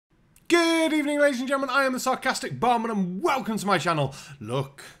Good evening, ladies and gentlemen. I am the Sarcastic Barman, and welcome to my channel.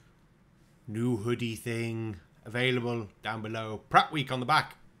 Look, new hoodie thing available down below. Pratt Week on the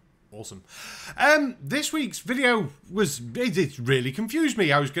back. Awesome. This week's video it really confused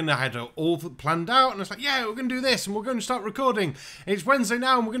me. I was going to have it all planned out, and I was like, yeah, we're going to do this, and we're going to start recording. It's Wednesday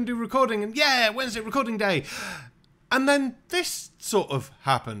now, and we're going to do recording, and yeah, Wednesday recording day. And then this sort of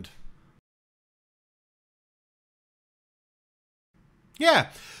happened. Yeah.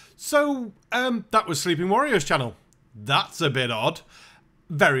 So, that was Sleeping Warrior's channel. That's a bit odd.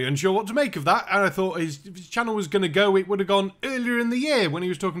 Very unsure what to make of that, and I thought his channel was going to go, it would have gone earlier in the year when he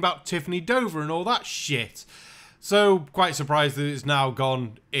was talking about Tiffany Dover and all that shit. So, quite surprised that it's now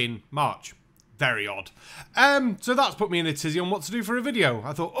gone in March. Very odd. So that's put me in a tizzy on what to do for a video.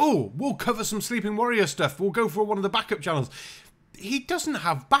 I thought, oh, we'll cover some Sleeping Warrior stuff. We'll go for one of the backup channels. He doesn't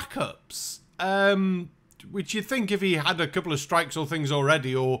have backups. Which you'd think if he had a couple of strikes or things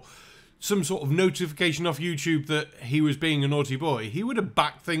already, or some sort of notification off YouTube that he was being a naughty boy, he would have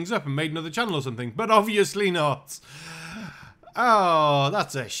backed things up and made another channel or something, but obviously not. Oh,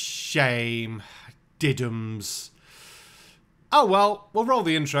 that's a shame. Diddums. Oh well, we'll roll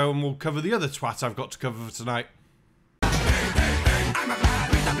the intro and we'll cover the other twat I've got to cover for tonight.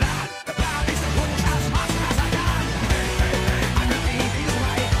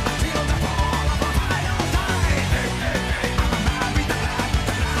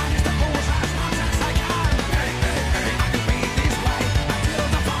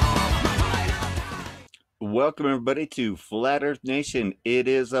 Welcome everybody to Flat Earth Nation. It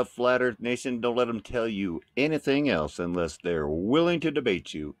is a Flat Earth Nation. Don't let them tell you anything else unless they're willing to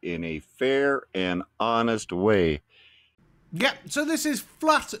debate you in a fair and honest way. Yeah, so this is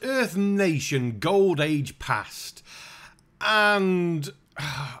Flat Earth Nation, Gold Age Past. And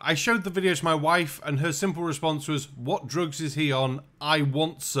I showed the video to my wife and her simple response was, what drugs is he on? I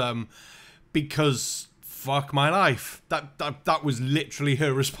want some because fuck my life. That was literally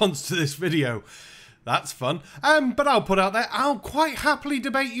her response to this video. That's fun. But I'll put out there, I'll quite happily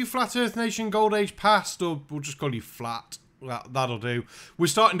debate you, Flat Earth Nation, Gold Age Past, or we'll just call you Flat. That'll do. We're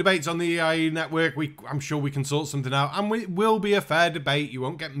starting debates on the EIE network. I'm sure we can sort something out, and it will be a fair debate. You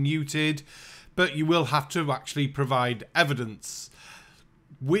won't get muted, but you will have to actually provide evidence,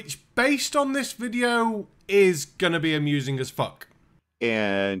 which, based on this video, is going to be amusing as fuck.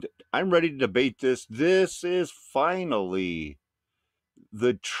 And I'm ready to debate this. This is finally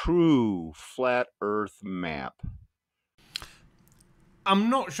the true Flat Earth map. I'm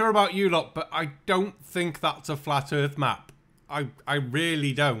not sure about you lot, but I don't think that's a Flat Earth map. I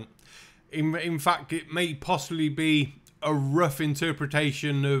really don't. In fact, it may possibly be a rough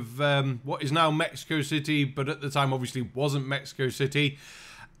interpretation of what is now Mexico City, but at the time obviously wasn't Mexico City.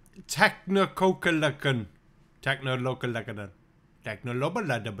 Technococalacan.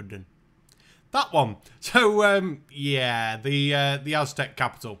 That one. So, yeah, the Aztec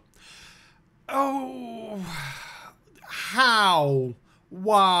capital. Oh, how?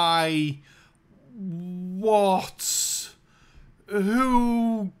 Why? What?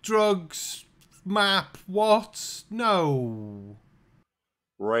 Who? Drugs? Map? What? No.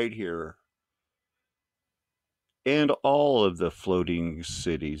 Right here. And all of the floating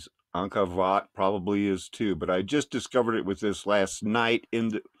cities. Angkor Wat probably is too, but I just discovered it with this last night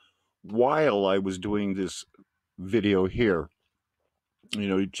while I was doing this video here. You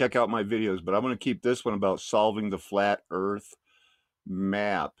know, you check out my videos, but I'm going to keep this one about solving the Flat Earth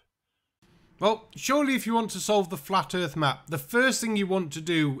map. Well, surely if you want to solve the Flat Earth map, the first thing you want to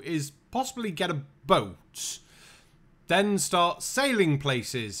do is possibly get a boat. Then start sailing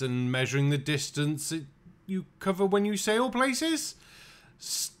places and measuring the distance you cover when you sail places.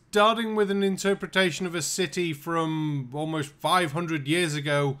 Starting with an interpretation of a city from almost 500 years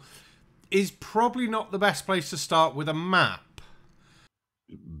ago is probably not the best place to start with a map.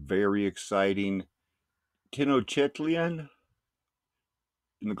 Very exciting. Tenochtitlan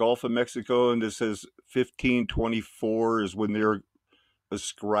in the Gulf of Mexico, and this says 1524 is when they're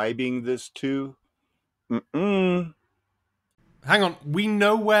ascribing this to. Hang on, we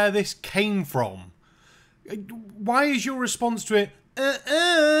know where this came from. Why is your response to it,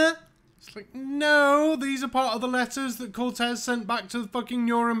 It's like, no, these are part of the letters that Cortez sent back to the fucking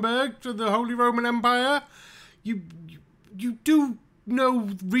Nuremberg, to the Holy Roman Empire. You do know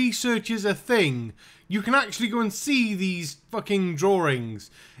research is a thing. You can actually go and see these fucking drawings.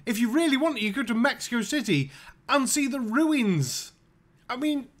 If you really want it, you go to Mexico City and see the ruins. I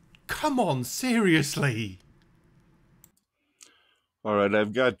mean, come on, seriously. All right,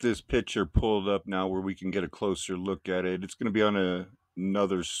 I've got this picture pulled up now where we can get a closer look at it. It's going to be on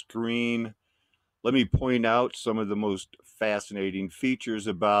another screen. let me point out some of the most fascinating features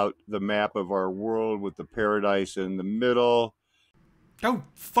about the map of our world with the paradise in the middle. Oh,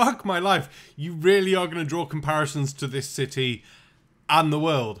 fuck my life. You really are going to draw comparisons to this city and the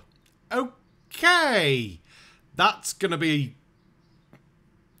world. Okay. That's going to be...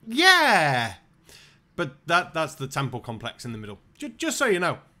 Yeah. But that's the temple complex in the middle. Just so you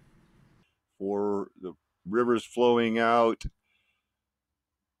know. For the rivers flowing out.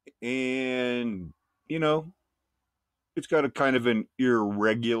 And, you know, it's got a kind of an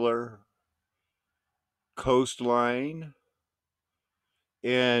irregular coastline.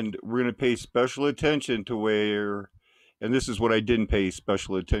 And we're going to pay special attention to where, and this is what I didn't pay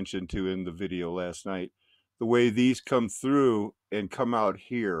special attention to in the video last night, the way these come through and come out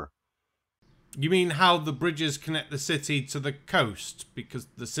here. You mean how the bridges connect the city to the coast? Because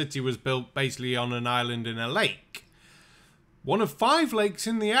the city was built basically on an island in a lake. One of 5 lakes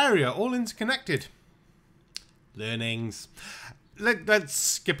in the area, all interconnected. Learnings. Let's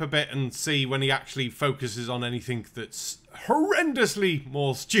skip a bit and see when he actually focuses on anything that's horrendously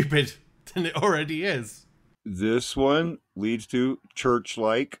more stupid than it already is. This one leads to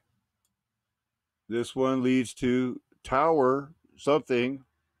church-like. This one leads to tower something.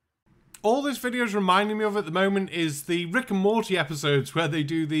 All this video is reminding me of at the moment is the Rick and Morty episodes where they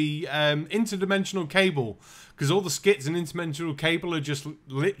do the interdimensional cable. Because all the skits in interdimensional cable are just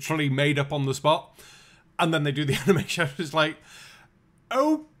literally made up on the spot. And then they do the animation. It's like,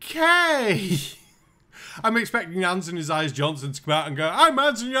 okay. I'm expecting Anthony Eyes Johnson to come out and go, I'm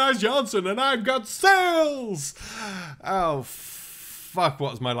Anthony Eyes Johnson and I've got sales. Oh, fuck,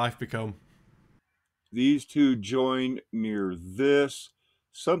 what has my life become? These two join near this.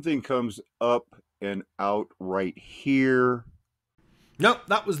 Something comes up and out right here. Nope,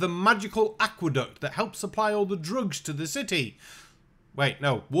 that was the magical aqueduct that helped supply all the drugs to the city. Wait,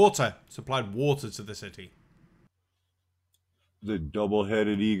 no, water. Supplied water to the city. The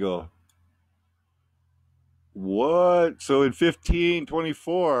double-headed eagle. What? So in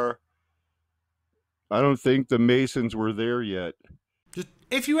 1524, I don't think the Masons were there yet. Just,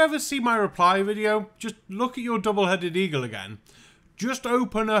 if you ever see my reply video, just look at your double-headed eagle again. Just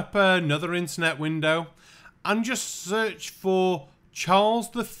open up another internet window and just search for Charles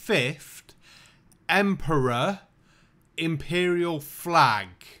V, Emperor, Imperial Flag.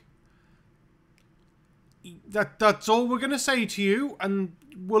 That's all we're going to say to you, and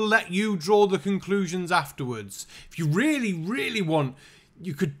we'll let you draw the conclusions afterwards. If you really, really want,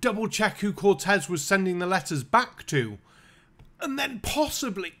 you could double check who Cortez was sending the letters back to. And then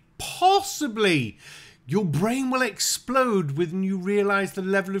possibly, your brain will explode when you realise the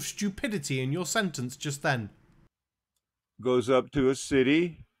level of stupidity in your sentence just then. Goes up to a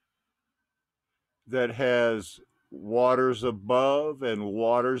city that has waters above and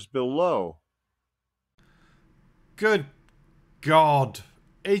waters below. Good God.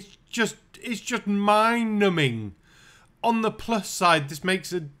 It's just mind-numbing. On the plus side, this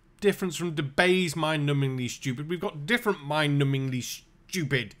makes a difference from DeBay's mind-numbingly stupid. We've got different mind-numbingly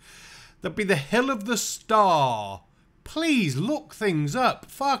stupid. That'd be the Hill of the Star. Please look things up.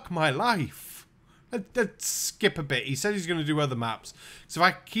 Fuck my life. Let's skip a bit. He said he's going to do other maps. So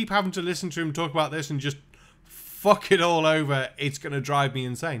if I keep having to listen to him talk about this and just fuck it all over, it's going to drive me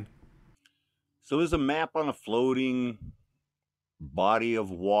insane. So is a map on a floating body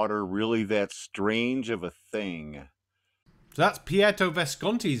of water really that strange of a thing? So that's Pietro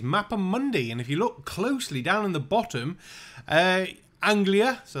Visconti's Mappa Mundi, and if you look closely down in the bottom,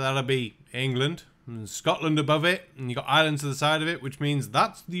 Anglia, so that'll be England, and Scotland above it, and you've got Ireland to the side of it, which means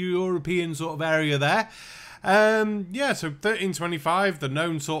that's the European sort of area there. Yeah, so 1325, the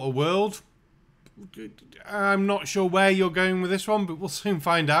known sort of world. I'm not sure where you're going with this one, but we'll soon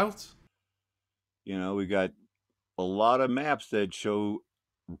find out. You know, we got a lot of maps that show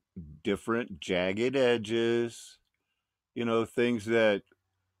different jagged edges, you know, things that,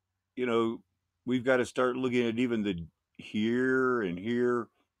 you know, we've got to start looking at even the here and here.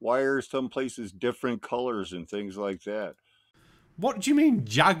 Why are some places different colors and things like that? What do you mean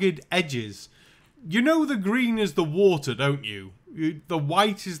jagged edges? You know the green is the water, don't you? The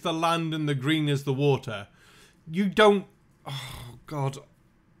white is the land and the green is the water. You don't... Oh, God.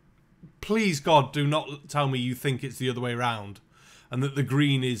 Please, God, do not tell me you think it's the other way around. And that the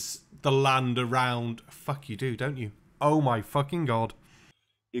green is the land around... Fuck, you do, don't you? Oh, my fucking God.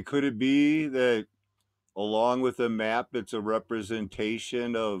 Could it be that along with the map, it's a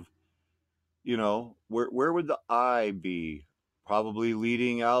representation of, you know, where would the eye be? Probably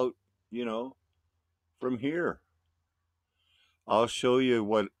leading out, you know, from here. I'll show you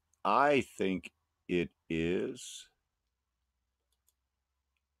what I think it is.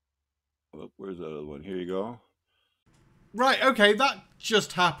 Oh, where's the other one? Here you go. Right, okay, that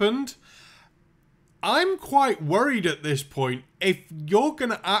just happened. I'm quite worried at this point. If you're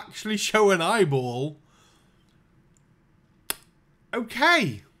going to actually show an eyeball...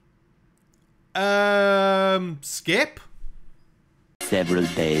 Okay. Skip? Several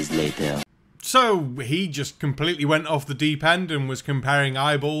days later. So, he just completely went off the deep end and was comparing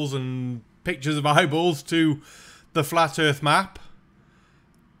eyeballs and pictures of eyeballs to the Flat Earth map.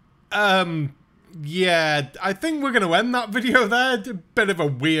 Yeah, I think we're going to end that video there. A bit of a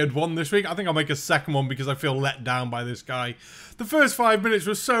weird one this week. I think I'll make a second one because I feel let down by this guy. The first 5 minutes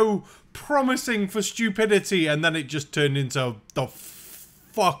was so promising for stupidity, and then it just turned into the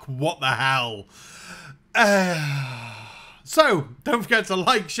fuck, what the hell. So, don't forget to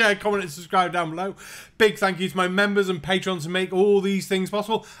like, share, comment, and subscribe down below. Big thank you to my members and patrons who make all these things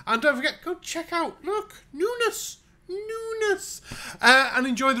possible. And don't forget, go check out, look, Newness. And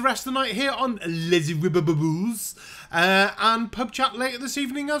enjoy the rest of the night here on Lizzie Ribbababoos and pub chat later this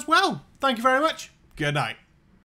evening as well. Thank you very much. Good night.